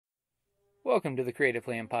Welcome to the Creative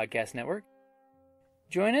Plan Podcast Network.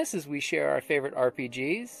 Join us as we share our favorite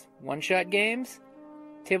RPGs, one-shot games,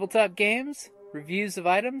 tabletop games, reviews of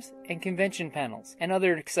items, and convention panels, and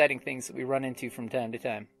other exciting things that we run into from time to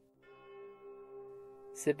time.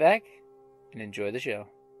 Sit back and enjoy the show.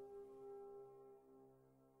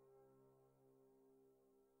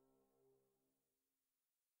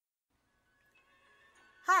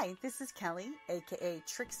 Hi, this is Kelly, aka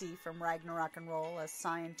Trixie from Ragnarok and Roll, a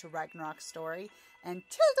Scion to Ragnarok story, and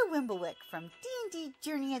Tilda Wimblewick from D&D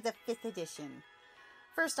Journey of the 5th Edition.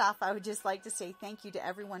 First off, I would just like to say thank you to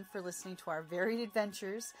everyone for listening to our varied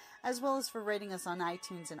adventures, as well as for rating us on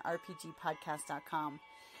iTunes and RPGpodcast.com.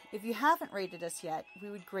 If you haven't rated us yet, we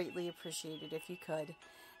would greatly appreciate it if you could.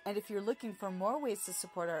 And if you're looking for more ways to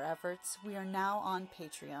support our efforts, we are now on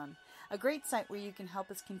Patreon, a great site where you can help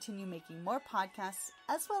us continue making more podcasts,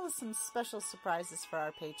 as well as some special surprises for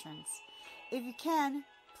our patrons. If you can,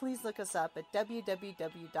 please look us up at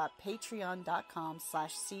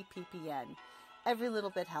www.patreon.com/cppn. Every little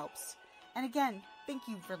bit helps. And again, thank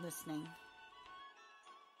you for listening.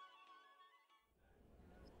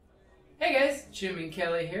 Hey guys, Jim and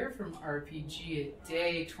Kelly here from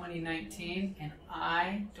RPGaDay2019, and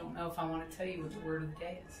I don't know if I want to tell you what the word of the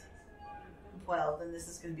day is. Well, then this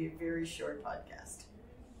is going to be a very short podcast.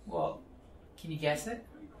 Well, can you guess it?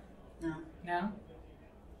 No. No?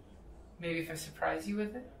 Maybe if I surprise you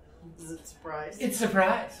with it? Is it surprise? It's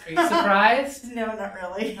surprise. Are you surprised? No, not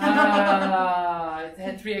really. It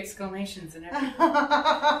had 3 exclamations and everything.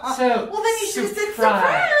 So, well, then you should have said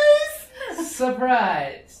surprise!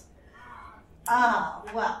 Surprise! Ah,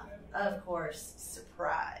 well, of course,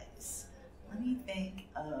 surprise. Let me think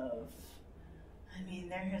of... I mean,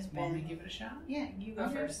 there has been... Want me to give it a shot? Yeah, you go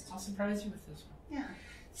first. I'll surprise you with this one. Yeah.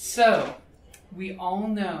 So, we all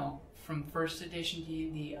know from first edition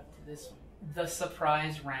D&D up to this one, the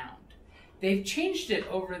surprise round. They've changed it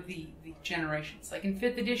over the generations. Like in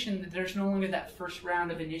 5th edition, there's no longer that first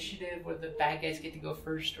round of initiative where the bad guys get to go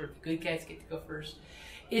first or the good guys get to go first.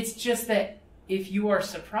 It's just that if you are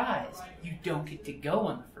surprised, you don't get to go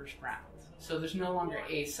on the first round. So there's no longer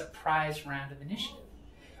a surprise round of initiative.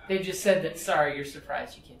 They've just said that, sorry, you're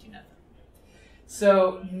surprised, you can't do nothing.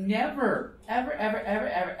 So never, ever, ever, ever,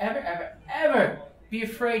 ever, ever, ever, ever be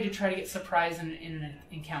afraid to try to get surprised in an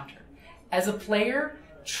encounter. As a player,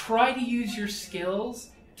 try to use your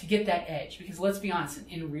skills to get that edge. Because let's be honest,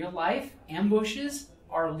 in real life, ambushes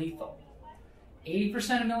are lethal.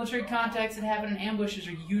 80% of military contacts that happen in ambushes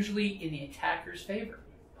are usually in the attacker's favor.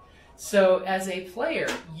 So as a player,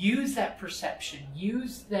 use that perception,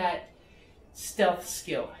 use that stealth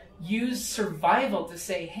skill, use survival to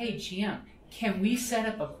say, hey GM, can we set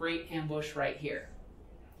up a great ambush right here?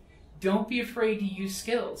 Don't be afraid to use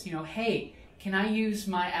skills. You know, hey, can I use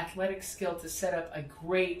my athletic skill to set up a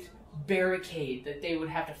great barricade that they would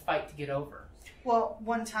have to fight to get over? Well,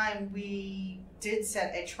 one time we did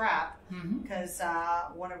set a trap because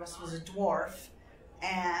one of us was a dwarf,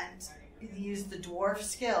 and used the dwarf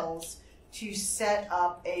skills to set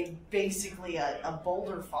up basically a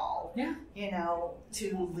boulder fall. Yeah. You know,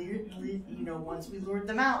 once we lured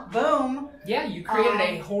them out, boom. Yeah, you created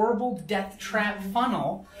a horrible death trap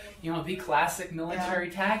funnel. You know, the classic military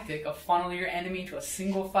tactic of funnel your enemy into a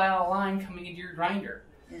single file line coming into your grinder.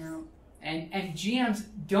 Yeah. And GMs,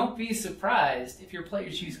 don't be surprised if your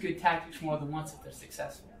players use good tactics more than once if they're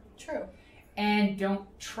successful. True. And don't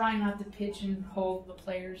try not to pigeonhole the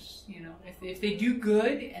players. You know, if they do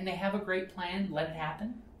good and they have a great plan, let it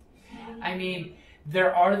happen. I mean,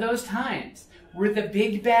 there are those times where the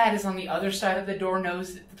big bad is on the other side of the door,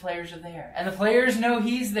 knows that the players are there. And the players know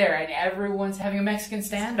he's there, and everyone's having a Mexican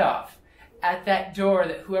standoff at that door,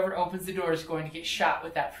 that whoever opens the door is going to get shot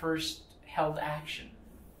with that first held action.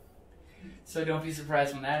 So don't be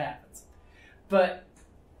surprised when that happens. But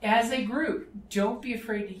as a group, don't be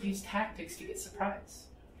afraid to use tactics to get surprise.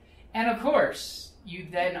 And of course, you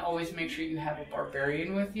then always make sure you have a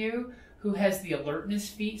barbarian with you who has the alertness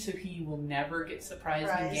feat, so he will never get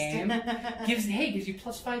surprised in game. gives you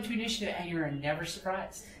 +5 to initiative, and you're never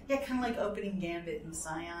surprised. Yeah, kind of like opening Gambit in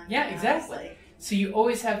Scion. Yeah, exactly. So you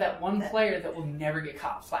always have that one player that will never get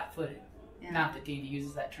caught flat-footed. Yeah. Not that D&D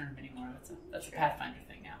uses that term anymore. That's a Pathfinder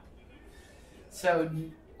thing now. So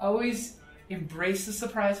always embrace the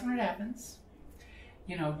surprise when it happens.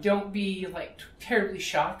 You know, don't be like terribly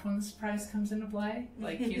shocked when the surprise comes into play.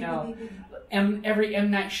 Like, you know, every M.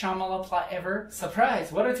 Night Shyamalan plot ever.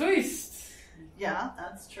 Surprise! What a twist! Yeah,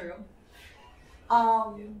 that's true.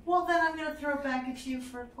 Well, then I'm going to throw it back at you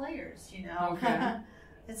for players, you know. Okay.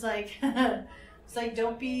 It's like, It's like,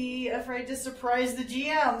 don't be afraid to surprise the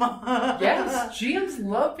GM. Yes, GMs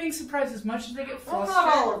love being surprised as much as they get Well, flustered.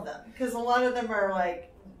 not all of them, because a lot of them are like,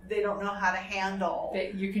 they don't know how to handle.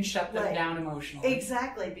 You can shut them down emotionally.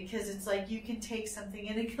 Exactly, because it's like you can take something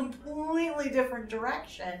in a completely different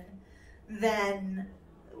direction than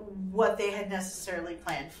what they had necessarily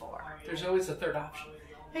planned for. There's always a third option.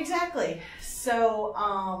 Exactly. So,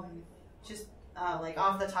 just like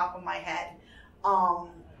off the top of my head,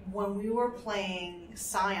 when we were playing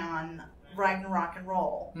Scion Ragnarok and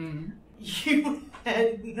Roll, you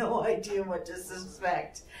had no idea what to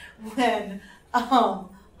suspect when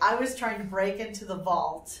I was trying to break into the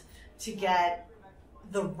vault to get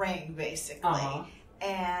the ring, basically,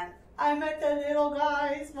 and I met the little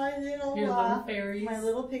guys, my little fairies, my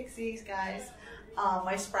little pixies guys,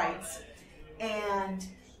 my sprites, and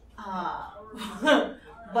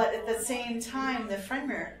but at the same time, the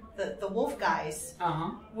Fenrir, the wolf guys,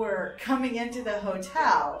 were coming into the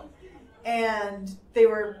hotel, and they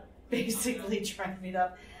were basically trying to meet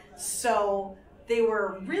up. So they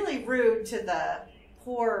were really rude to the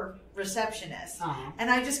poor receptionist, and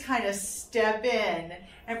I just kind of step in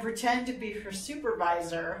and pretend to be her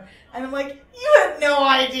supervisor, and I'm like, you have no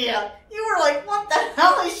idea. You were like, what the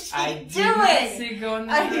hell is she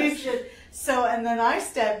doing? So, and then I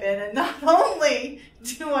step in, and not only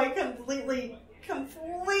do I completely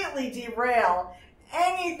derail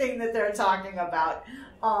anything that they're talking about,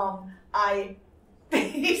 I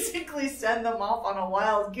basically send them off on a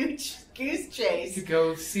wild goose chase to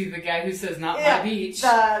go see the guy who says "not my beach."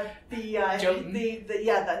 Who's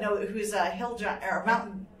a hill giant or a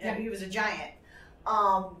mountain? Yeah. He was a giant,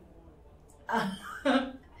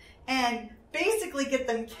 and basically get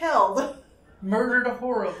them killed. Murdered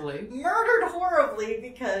horribly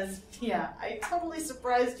because, I totally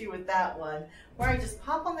surprised you with that one, where I just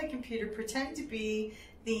pop on the computer, pretend to be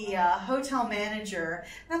the hotel manager,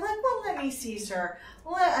 and I'm like, well, let me see, sir.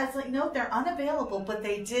 Well, I was like, no, they're unavailable, but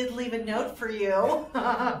they did leave a note for you.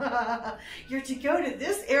 You're to go to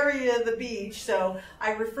this area of the beach. So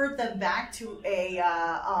I referred them back to an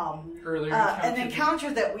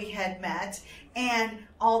encounter that we had met, and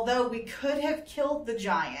although we could have killed the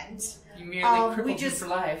giant, you merely crippled him for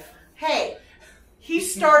life. Hey, he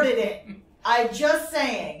started it. I'm just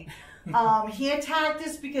saying. He attacked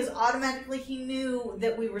us because automatically he knew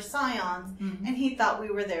that we were Scions, and he thought we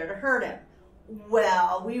were there to hurt him.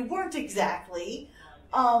 Well, we weren't exactly.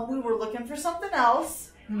 We were looking for something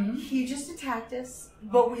else. He just attacked us,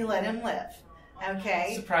 but we let him live.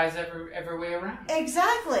 Okay? Surprise every way around.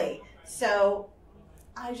 Exactly. So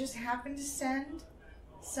I just happened to send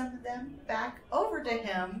some of them back over to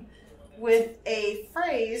him with a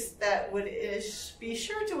phrase that would be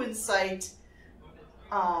sure to incite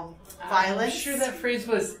violence. I'm sure that phrase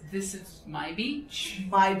was, "This is my beach."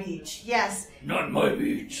 My beach, yes. Not my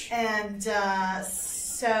beach. And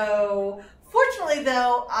so, fortunately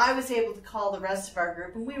though, I was able to call the rest of our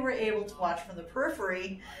group, and we were able to watch from the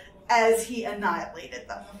periphery as he annihilated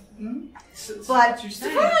them. So but what you're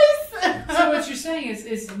saying, surprise! So what you're saying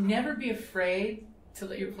is never be afraid to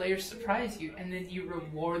let your players surprise you, and then you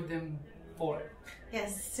reward them for it.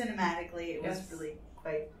 Yes, cinematically, it was really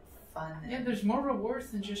quite fun. Yeah, there's more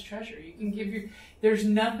rewards than just treasure. You can give there's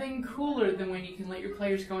nothing cooler than when you can let your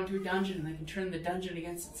players go into a dungeon and they can turn the dungeon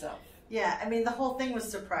against itself. Yeah, I mean, the whole thing was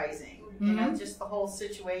surprising. You know, just the whole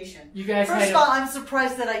situation. You guys First of all, I'm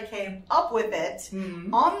surprised that I came up with it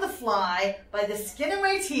on the fly by the skin of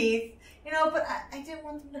my teeth. You know, but I didn't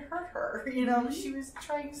want them to hurt her. You know, she was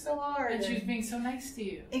trying so hard. And she was being so nice to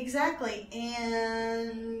you. Exactly.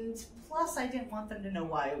 And plus, I didn't want them to know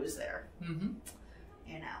why I was there.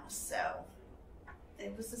 You know, so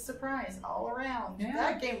it was a surprise all around. Yeah.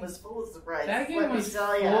 That game was full of surprises. That game was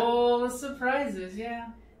full of surprises,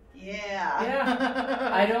 yeah.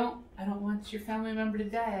 Yeah. I don't want your family member to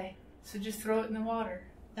die, so just throw it in the water.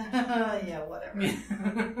 Yeah, whatever.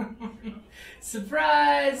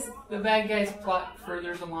 Surprise! The bad guy's plot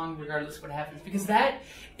furthers along regardless of what happens, because that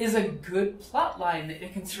is a good plot line that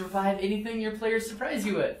it can survive anything your players surprise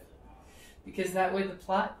you with. Because that way the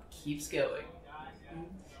plot keeps going.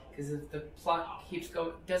 Because if the plot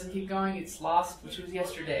doesn't keep going, it's lost, which was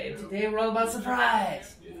yesterday. And today we're all about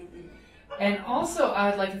surprise. And also,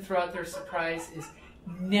 I'd like to throw out there, surprise is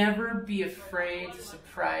never be afraid to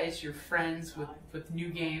surprise your friends with new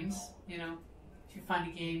games. You know, if you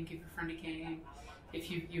find a game, give your friend a game. If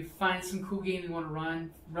you find some cool game you want to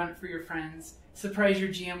run it for your friends. Surprise your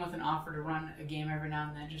GM with an offer to run a game every now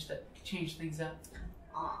and then, just to change things up.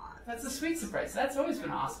 That's a sweet surprise. That's always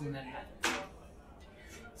been awesome when that happens.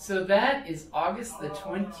 So that is August the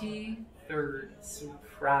 23rd.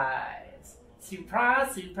 Surprise.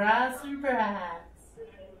 Surprise, surprise, surprise.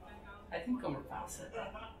 I think Gomer Pyle said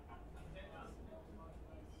that.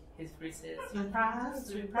 His voice says, surprise,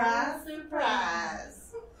 surprise,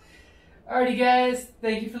 surprise. Alrighty, guys.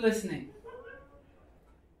 Thank you for listening.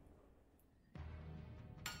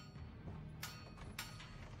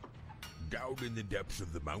 Down in the depths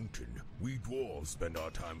of the mountain, we dwarves spend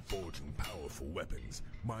our time forging powerful weapons,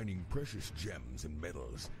 mining precious gems and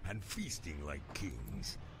metals, and feasting like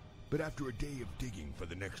kings. But after a day of digging for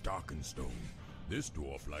the next Arkenstone, this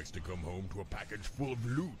dwarf likes to come home to a package full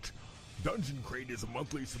of loot. Dungeon Crate is a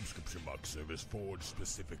monthly subscription box service forged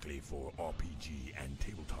specifically for RPG and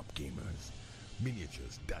tabletop gamers.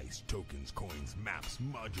 Miniatures, dice, tokens, coins, maps,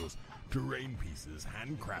 modules, terrain pieces,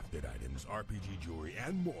 handcrafted items, RPG jewelry,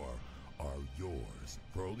 and more are yours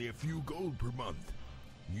for only a few gold per month.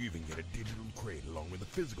 You even get a digital crate along with a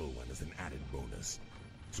physical one as an added bonus.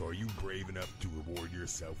 So are you brave enough to reward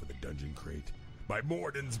yourself with a Dungeon Crate? By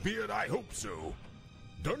Morden's beard, I hope so.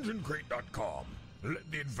 DungeonCrate.com.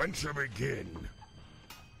 Let the adventure begin.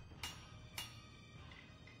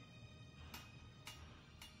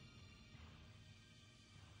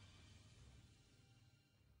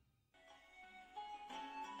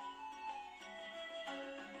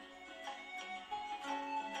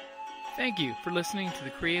 Thank you for listening to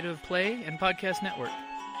the Creative Play and Podcast Network.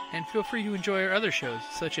 And feel free to enjoy our other shows,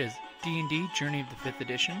 such as D&D Journey of the 5th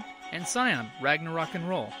Edition and Scion Ragnarok and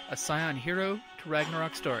Roll, a Scion hero to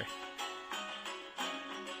Ragnarok story.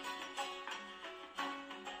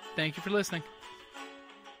 Thank you for listening.